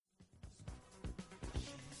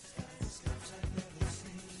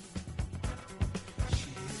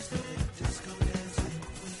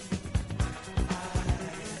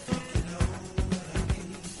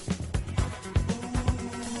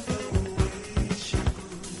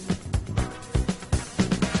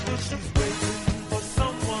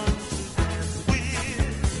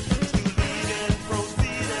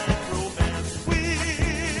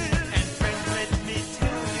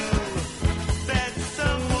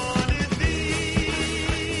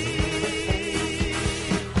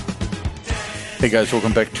Hey guys,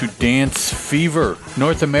 welcome back to Dance Fever,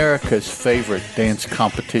 North America's favorite dance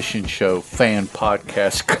competition show fan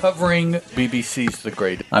podcast covering BBC's The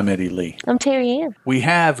Greatest. I'm Eddie Lee. I'm Terry Ann. We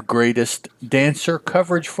have greatest dancer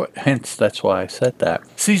coverage for, hence that's why I said that.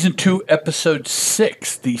 Season 2, Episode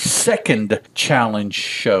 6, the second challenge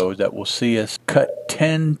show that will see us cut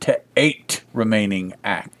 10 to 8 remaining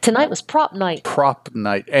acts. Tonight was prop night. Prop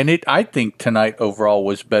night. And I think tonight overall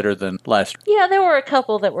was better than last. Yeah, there were a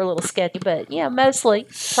couple that were a little sketchy, but yeah, mostly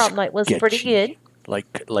prop night was pretty good.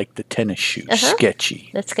 Like the tennis shoes.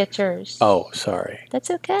 Sketchy. The Skechers. Oh, sorry. That's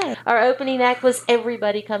okay. Our opening act was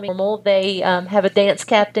everybody coming normal. They have a dance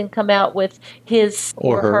captain come out with his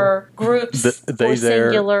or her groups or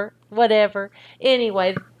singular, whatever.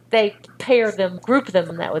 Anyway, they pair them, group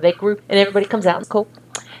them that way. They group, and everybody comes out. Cool.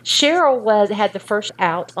 Cheryl had the first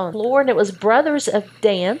out on the floor, and it was Brothers of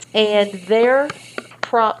Dance, and their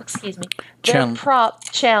prop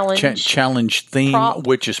challenge challenge theme,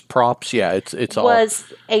 which is props. Yeah, it's all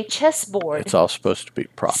was a chessboard. It's all supposed to be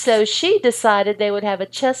props. So she decided they would have a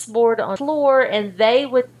chessboard on the floor, and they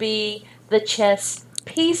would be the chess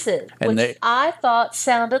pieces, and which I thought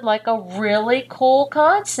sounded like a really cool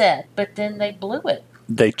concept, but then they blew it.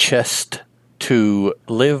 They chessed to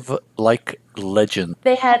live like legend.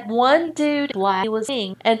 They had one dude black was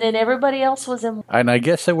king, and then everybody else was in. And I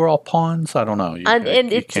guess they were all pawns. I don't know.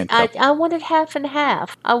 I wanted half and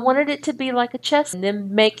half. I wanted it to be like a chess, and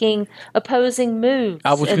them making opposing moves.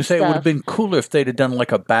 I was going to say it would have been cooler if they'd have done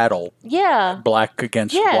like a battle. Yeah, black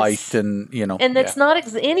against white, and And it's not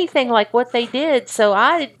anything like what they did. So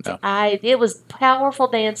it was powerful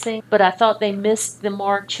dancing, but I thought they missed the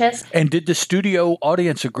mark chess. And did the studio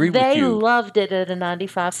audience agree with you? They loved it at a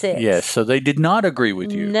 95.6. Yes, so they did not agree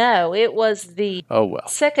with you. No, it was the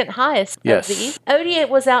second highest. Yes. Of the Odie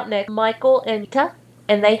was out next, Michael and Rita,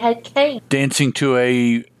 and they had Kane. Dancing to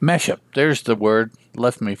a mashup. There's the word.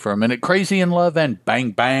 Left me for a minute. Crazy in Love and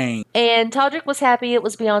Bang Bang. And Todrick was happy it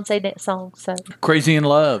was Beyonce song. So Crazy in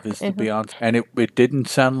Love is the Beyonce. And it didn't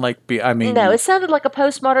sound like, no, it sounded like a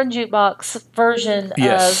postmodern jukebox version of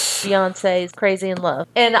Beyonce's Crazy in Love.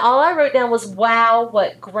 And all I wrote down was, wow,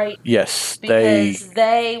 what great. Yes. Because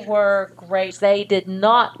they were great. They did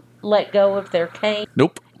not let go of their cane.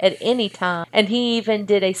 Nope. At any time. And he even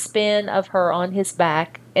did a spin of her on his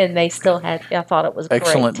back, and they still had, I thought it was great.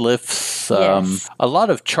 Excellent lifts. Yes. A lot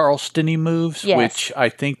of Charleston-y moves, which I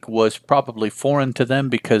think was probably foreign to them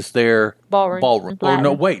because they're ballroom.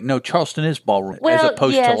 No, Charleston is ballroom as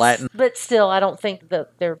opposed to Latin. But still, I don't think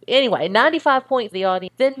that they're... Anyway, 95 point the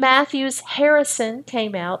audience. Then Matthews Harrison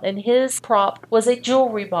came out, and his prop was a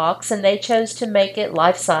jewelry box, and they chose to make it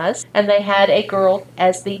life-size, and they had a girl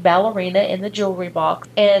as the ballerina in the jewelry box,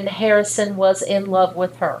 and Harrison was in love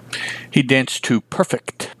with her. He danced to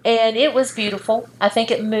Perfect. And it was beautiful. I think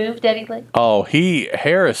it moved, Eddie Lee. Oh,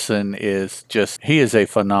 Harrison is he is a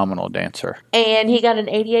phenomenal dancer. And he got an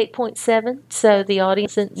 88.7, so the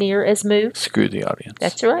audience isn't near as moved. Screw the audience.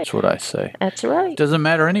 That's right. That's what I say. That's right. Doesn't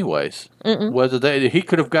matter anyways. Mm-mm. Whether he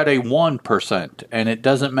could have got a 1%, and it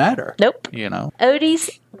doesn't matter. Nope.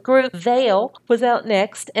 Odie's group Veil was out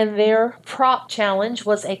next, and their prop challenge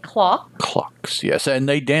was a clock. Clocks, yes, and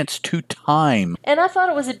they danced to time. And I thought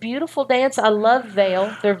it was a beautiful dance. I love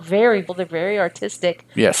Veil. They're very artistic.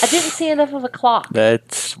 Yes. I didn't see enough of a clock.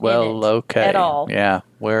 That's okay. At all. Yeah,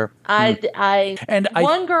 where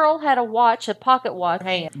one girl had a pocket watch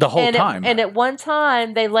hand the whole time. And at one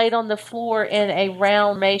time they laid on the floor in a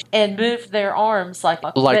round maze and moved their arms like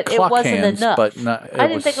clock it wasn't hands, enough. But I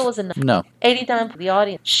didn't think it was enough. No. 89 for the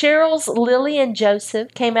audience. Cheryl's Lily and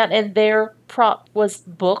Joseph came out, and their prop was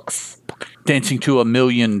books. Dancing to A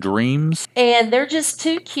Million Dreams. And they're just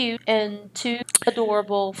too cute and too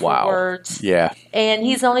adorable for words. Yeah. And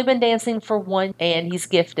he's only been dancing for one, and he's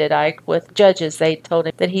gifted. With judges, they told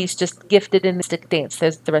him that he's just gifted in to dance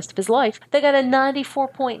the rest of his life. They got a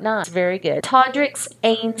 94.9. It's very good. Todrick's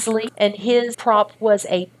Ainsley, and his prop was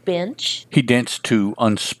a bench. He danced to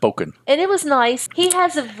Unspoken. And it was nice. He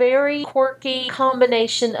has a very quirky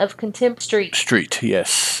combination of contemporary street,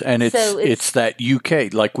 yes. And it's that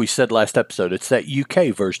UK, like we said last episode, it's that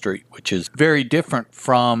UK verse street, which is very different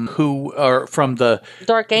from the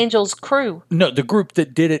Dark Angels crew. No, the group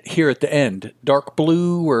that did it here at the end. Dark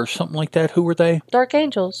Blue or something like that. Who were they? Dark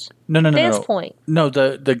Angels. No. Dance Point. No,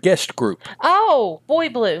 the guest group. Oh, Boy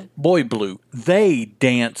Blue. Boy Blue. They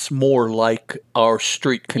dance more like our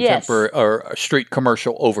street contemporary or street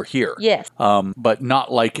commercial over here. Yes. But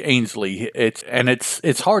not like Ainsley.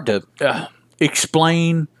 It's hard to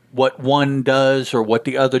explain what one does or what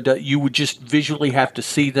the other does. You would just visually have to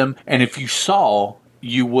see them. And if you saw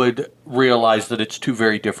you would realize that it's two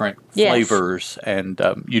very different flavors, and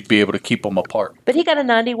you'd be able to keep them apart. But he got a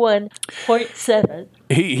 91.7.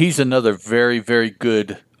 He's another very, very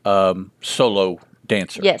good solo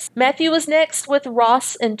dancer. Yes. Matthew was next with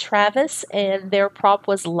Ross and Travis, and their prop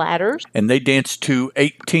was ladders. And they danced to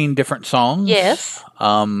 18 different songs. Yes.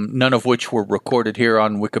 None of which were recorded here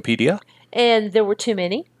on Wikipedia. And there were too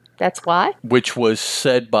many. That's why. Which was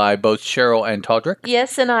said by both Cheryl and Todrick.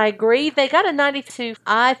 Yes, and I agree. They got a 92.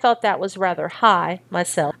 I thought that was rather high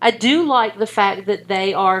myself. I do like the fact that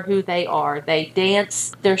they are who they are. They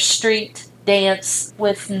dance their street dance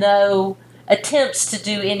with no attempts to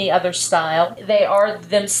do any other style. They are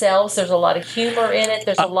themselves. There's a lot of humor in it.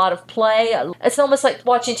 There's a lot of play. It's almost like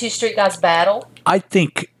watching two street guys battle. I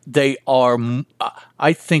think they are.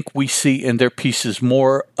 I think we see in their pieces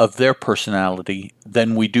more of their personality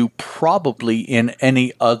than we do probably in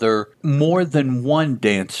any other, more than one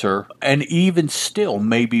dancer, and even still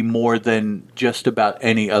maybe more than just about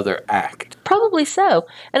any other act. Probably so.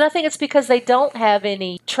 And I think it's because they don't have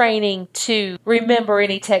any training to remember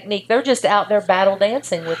any technique. They're just out there battle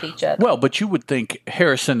dancing with each other. Well, but you would think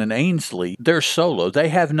Harrison and Ainsley, they're solo. They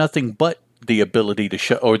have nothing but the ability to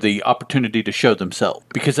show, or the opportunity to show themselves,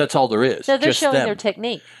 because that's all there is. No, they're just showing them. their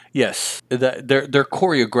technique. Yes, they're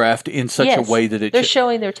choreographed in such a way that they're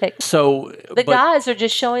showing their technique. So the guys are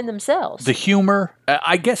just showing themselves. The humor,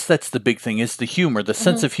 I guess that's the big thing, is the humor, the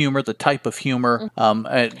sense of humor, the type of humor.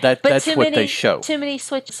 That's what they show. Too many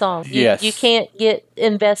switch songs. Yes, you can't get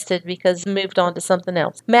invested because moved on to something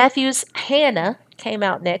else. Matthew's Hannah came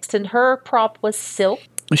out next, and her prop was silk.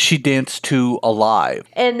 She danced to Alive.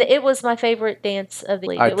 And it was my favorite dance of the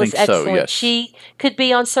week. It was excellent. So, yes. She could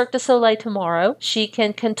be on Cirque du Soleil tomorrow. She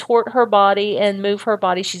can contort her body and move her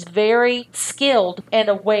body. She's very skilled and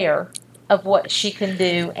aware of what she can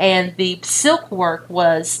do. And the silk work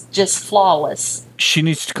was just flawless. She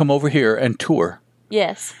needs to come over here and tour.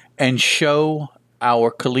 Yes. And show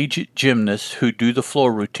our collegiate gymnasts who do the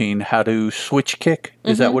floor routine how to switch kick.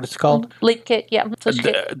 Is that what it's called? Leap kick, yeah. Switch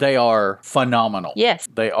kick. They are phenomenal. Yes.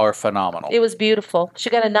 They are phenomenal. It was beautiful. She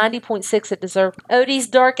got a 90.6 at dessert. Odie's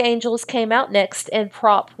Dark Angels came out next, and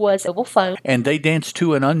prop was Mobile Phone. And they danced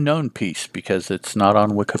to an unknown piece because it's not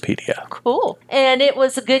on Wikipedia. Cool. And it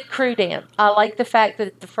was a good crew dance. I like the fact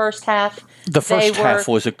that the first half... The first half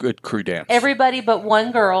was a good crew dance. Everybody but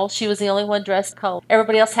one girl, she was the only one dressed color.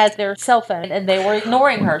 Everybody else had their cell phone, and they were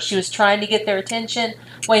ignoring her. She was trying to get their attention,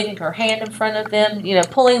 waving her hand in front of them,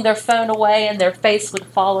 pulling their phone away, and their face would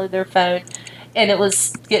follow their phone. And it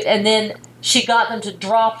was good. And then she got them to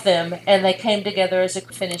drop them, and they came together as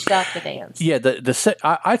it finished out the dance. Yeah,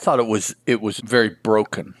 I thought it was very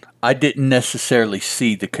broken. I didn't necessarily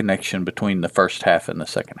see the connection between the first half and the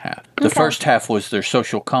second half. The first half was their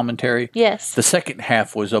social commentary. Yes. The second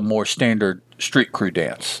half was a more standard street crew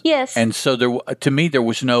dance. Yes. And so to me, there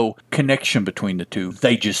was no connection between the two.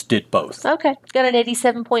 They just did both. Okay. Got an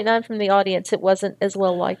 87.9 from the audience. It wasn't as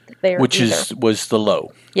well liked there was the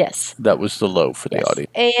low. Yes. That was the low for the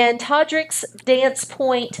audience. And Todrick's dance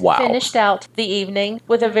point finished out the evening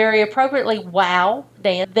with a very appropriately wow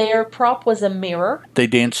dance. Their prop was a mirror. They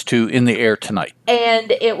danced to In the Air Tonight.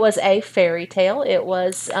 And it was a fairy tale. It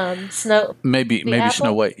was Snow... Maybe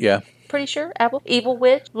Snow White, yeah. Pretty sure. Apple. Evil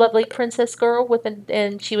witch. Lovely princess girl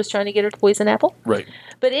and she was trying to get her to poison apple. Right.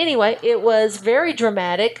 But anyway, it was very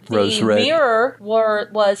dramatic. Rose red. The mirror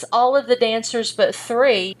was all of the dancers but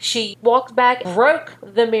three. She walked back, broke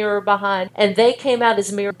the mirror behind, and they came out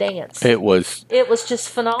as mirror dance. It was just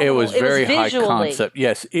phenomenal. It was very high concept.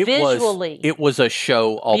 Yes, it was a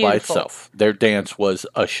show all by itself. Their dance was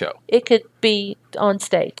a show. It could be on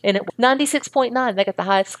stage. And it 96.9. They got the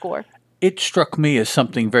highest score. It struck me as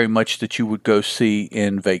something very much that you would go see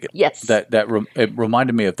in Vegas. Yes. It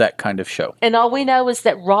reminded me of that kind of show. And all we know is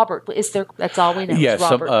that Robert is there. That's all we know. Yes.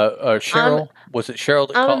 Robert. Cheryl. Was it Cheryl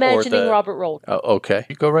that I'm called? imagining Robert rolled. Okay.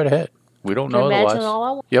 You go right ahead. We don't know otherwise. Imagine all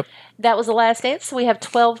I want. Yep. That was the last dance. So we have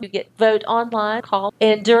 12. You get vote online, call.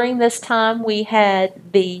 And during this time, we had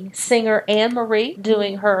the singer Anne Marie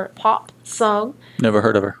doing her pop song. Never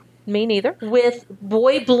heard of her. Me neither. With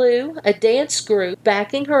Boy Blue, a dance group,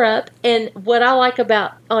 backing her up. And what I like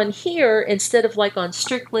about on here, instead of like on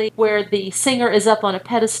Strictly, where the singer is up on a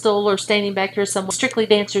pedestal or standing back here somewhere, Strictly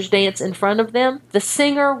dancers dance in front of them. The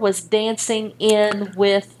singer was dancing in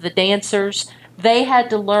with the dancers. They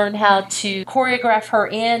had to learn how to choreograph her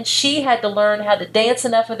in. She had to learn how to dance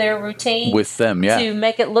enough of their routine with them, to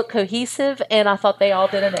make it look cohesive. And I thought they all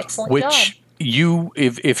did an excellent job.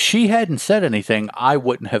 If she hadn't said anything, I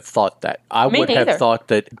wouldn't have thought that. I would have thought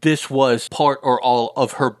that this was part or all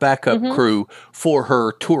of her backup crew for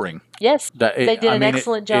her touring. Yes, they did an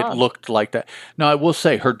excellent job. It looked like that. Now, I will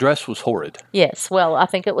say her dress was horrid. Yes, well, I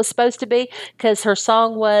think it was supposed to be because her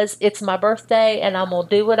song was, "It's my birthday and I'm going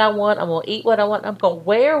to do what I want. I'm going to eat what I want. I'm going to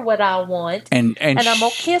wear what I want. And I'm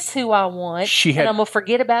going to kiss who I want. And I'm going to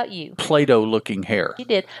forget about you." Play-Doh looking hair. She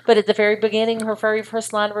did. But at the very beginning, her very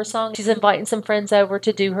first line of her song, she's inviting some friends over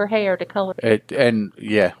to do her hair, to color it. And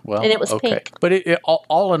it was pink. But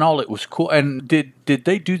all in all, it was cool. And did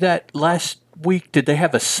they do that last week? Did they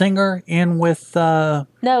have a singer in with No,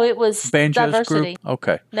 it was Banjo's diversity. Group?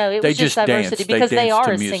 Okay. No, it was just diversity because they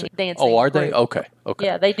are a dancing. Oh, are they? Okay.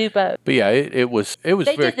 Yeah, they do both. But yeah, it was very cool.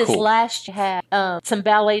 They did this last year. Had some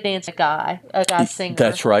ballet dancing a guy singer.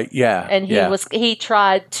 That's right. Yeah. And he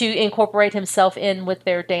tried to incorporate himself in with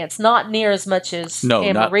their dance, not near as much as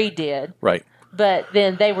Anne-Marie did. Right. But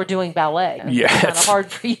then they were doing ballet. Yes. It's kind of hard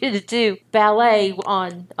for you to do ballet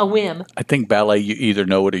on a whim. I think ballet, you either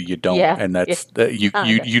know it or you don't. Yeah. And that's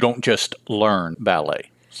you don't just learn ballet.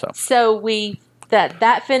 So we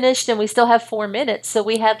that finished, and we still have 4 minutes. So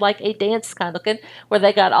we had like a dance kind of looking where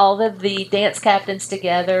they got all of the dance captains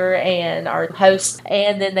together and our host,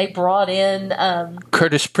 and then they brought in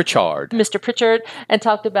Curtis Pritchard, Mr. Pritchard, and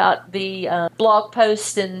talked about the blog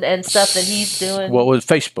posts and stuff that he's doing. What was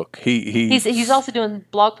Facebook? He's also doing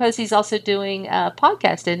blog posts. He's also doing a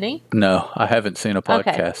podcast, isn't he? No, I haven't seen a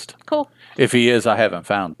podcast. Okay. Cool. If he is, I haven't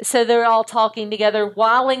found. So they're all talking together,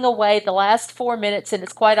 whiling away the last 4 minutes, and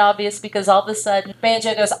it's quite obvious because all of a sudden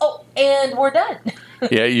Banjo goes, "Oh, and we're done."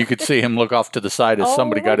 Yeah, you could see him look off to the side as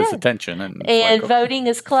somebody got his attention. And voting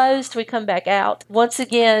is closed. We come back out. Once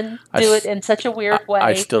again, it in such a weird way.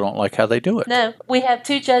 I still don't like how they do it. No. We have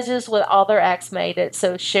 2 judges with all their acts made it.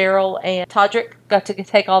 So Cheryl and Todrick got to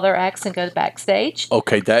take all their acts and go backstage.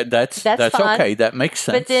 Okay, that's fine. Okay. That makes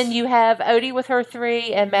sense. But then you have Odie with her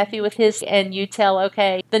 3 and Matthew with his, and you tell,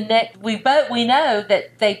 okay, we know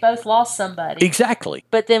that they both lost somebody. Exactly.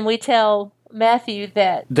 But then we tell Matthew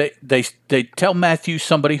that they tell Matthew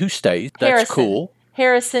somebody who stays. That's cool.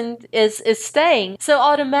 Harrison is staying. So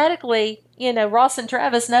automatically, Ross and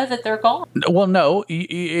Travis know that they're gone. Well, no,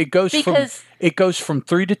 it goes from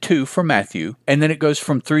 3 to 2 for Matthew, and then it goes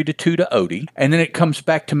from 3 to 2 to Odie, and then it comes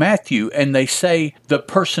back to Matthew, and they say the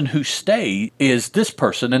person who stays is this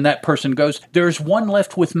person, and that person goes, "There's one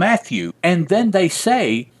left with Matthew," and then they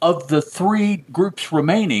say of the 3 groups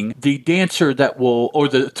remaining, the dancer or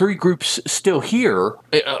the 3 groups still here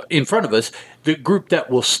in front of us, the group that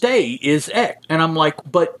will stay is X. And I'm like,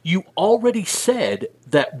 but you already said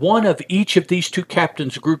that one of each of these 2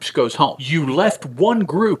 captains' groups goes home. You left one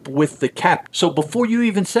group with the captain. So before you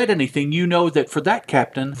even said anything, you know that for that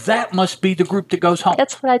captain, that must be the group that goes home.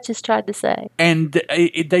 That's what I just tried to say. And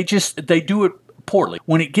they do it poorly.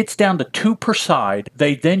 When it gets down to 2 per side,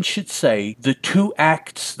 they then should say the 2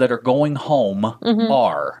 acts that are going home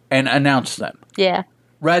are, and announce them. Yeah.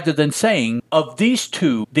 Rather than saying, of these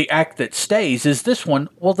 2, the act that stays is this one,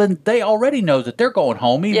 well, then they already know that they're going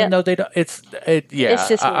home, even though they don't. It's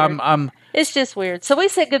just weird. It's just weird. So we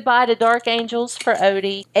said goodbye to Dark Angels for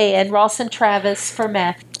Odie and Ross and Travis for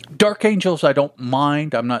Matthew. Dark Angels, I don't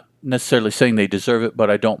mind. I'm not necessarily saying they deserve it,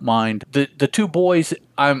 but I don't mind. The 2 boys,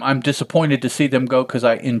 I'm disappointed to see them go because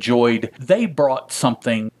I enjoyed. They brought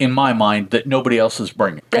something in my mind that nobody else is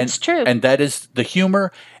bringing. That's true. And that is the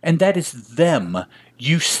humor, and that is them.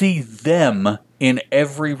 You see them in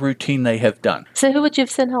every routine they have done. So who would you have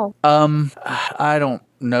sent home? I don't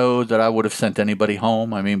know that I would have sent anybody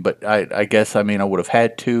home. I mean, but I guess, I would have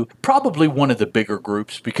had to. Probably one of the bigger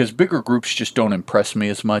groups, because bigger groups just don't impress me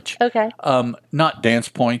as much. Okay. Not Dance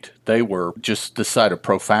Point. They were just the side of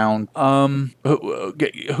Profound.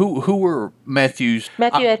 Who were Matthew's?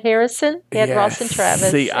 Matthew had Harrison. He had Ross and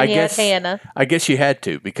Travis. See, he had Hannah. I guess you had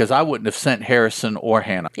to, because I wouldn't have sent Harrison or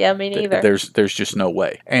Hannah. Yeah, me neither. There's just no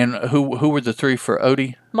way. And who were the 3 for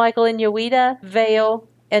Odie? Michael and Yowita, Vale,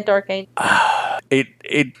 and Dark Angel.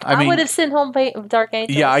 I would have sent home Dark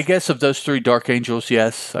Angels. Yeah, I guess of those 3 Dark Angels,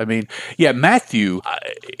 yes. Matthew,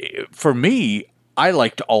 for me, I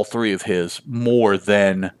liked all 3 of his more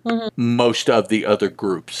than most of the other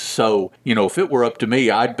groups. So, if it were up to me,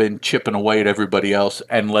 I'd been chipping away at everybody else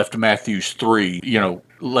and left Matthew's 3,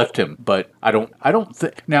 left him. But I don't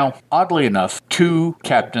think. Now, oddly enough, 2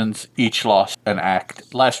 captains each lost an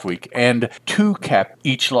act last week, and 2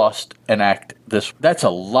 each lost an act this. That's a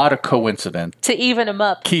lot of coincidence. To even them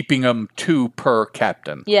up. Keeping them 2 per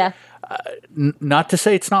captain. Yeah. Not to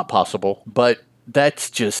say it's not possible, but that's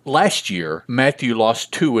just last year. Matthew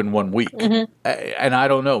lost 2 in 1 week, and I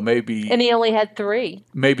don't know, maybe. And he only had 3.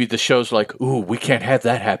 Maybe the show's like, ooh, we can't have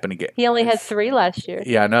that happen again. He only had 3 last year.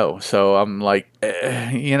 Yeah, I know. So I'm like, but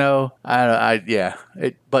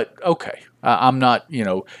okay. I'm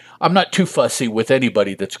not too fussy with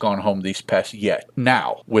anybody that's gone home these past yet.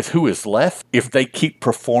 Now, with who is left, if they keep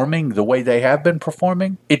performing the way they have been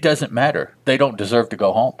performing, it doesn't matter. They don't deserve to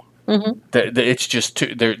go home. It's just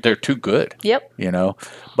they're too good. Yep.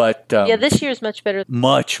 But this year is much better.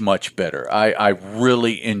 Much better. I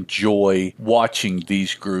really enjoy watching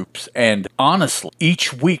these groups, and honestly,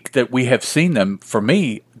 each week that we have seen them, for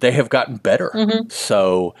me, they have gotten better.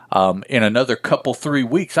 So in another 3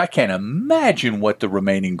 weeks, I can't imagine what the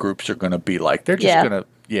remaining groups are going to be like. They're just going to,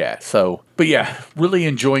 really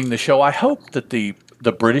enjoying the show. I hope that the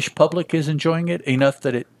British public is enjoying it enough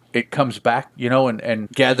that it comes back, and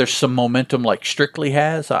gathers some momentum like Strictly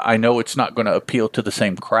has. I know it's not going to appeal to the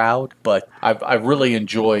same crowd, but I really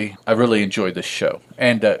enjoy this show.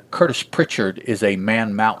 And Curtis Pritchard is a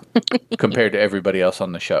man mountain compared to everybody else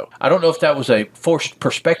on the show. I don't know if that was a forced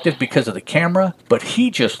perspective because of the camera, but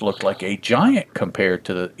he just looked like a giant compared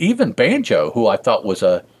to even Banjo, who I thought was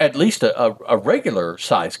at least a regular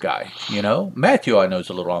size guy. Matthew, I know, is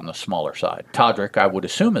a little on the smaller side. Todrick, I would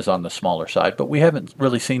assume, is on the smaller side, but we haven't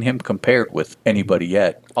really seen him compared with anybody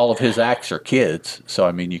yet. All of his acts are kids, so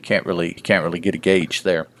I mean, you can't really get a gauge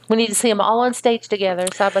there. We need to see them all on stage together,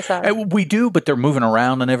 side by side. We do, but they're moving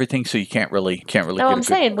around and everything, so you can't really. No, I'm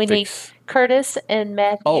saying we need Curtis and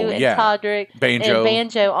Matthew and Todrick and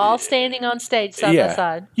Banjo all standing on stage side by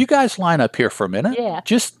side. You guys line up here for a minute. Yeah.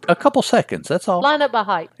 Just a couple seconds, that's all. Line up by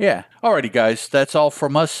height. Yeah. Alrighty, guys, that's all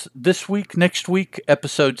from us this week. Next week,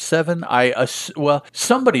 episode 7.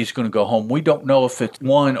 Somebody's going to go home. We don't know if it's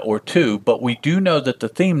 1 or 2, but we do know that the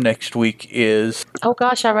theme next week is... Oh,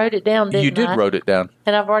 gosh, I wrote it down, didn't I? You did wrote it down.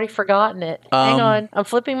 And I've already forgotten it. Hang on. I'm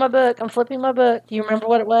flipping my book. Do you remember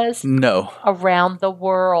what it was? No. Around the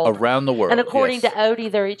World. Around the World, and according to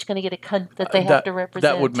Odie, they're each going to get a country that they have to represent.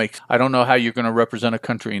 That would make... I don't know how you're going to represent a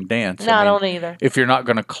country in dance. No, I don't either. If you're not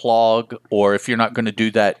going to clog, or if you're not going to do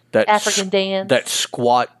that African dance, that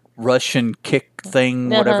squat Russian kick thing,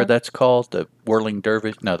 whatever that's called, the whirling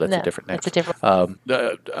dervish. No, that's a different name. It's a different.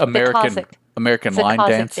 American line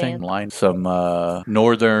dancing, some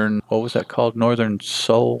northern. What was that called? Northern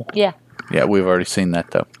soul. Yeah. Yeah, we've already seen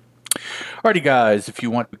that though. Alrighty, guys, if you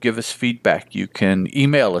want to give us feedback, you can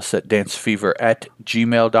email us at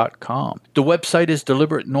dancefever@gmail.com. The website is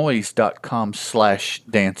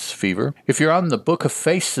deliberatenoise.com/dancefever. If you're on the Book of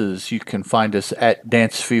Faces, you can find us at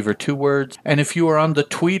dancefever, 2 words. And if you are on the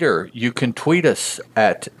Tweeter, you can tweet us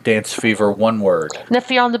at dancefever, 1 word. And if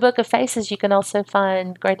you're on the Book of Faces, you can also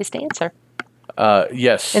find Greatest Dancer.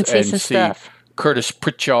 Yes. And see some stuff. Curtis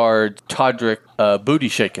Pritchard, Todrick, booty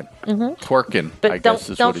shaking, twerking. But I guess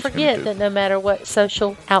is don't what he's forget that no matter what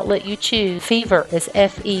social outlet you choose, Fever is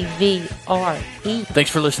FEVRE. Thanks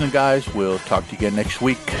for listening, guys. We'll talk to you again next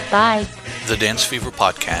week. Bye. The Dance Fever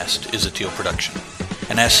podcast is a Teal production,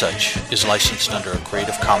 and as such is licensed under a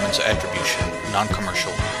Creative Commons Attribution,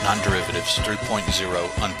 Non-Commercial, Non-Derivatives 3.0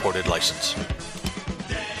 Unported license.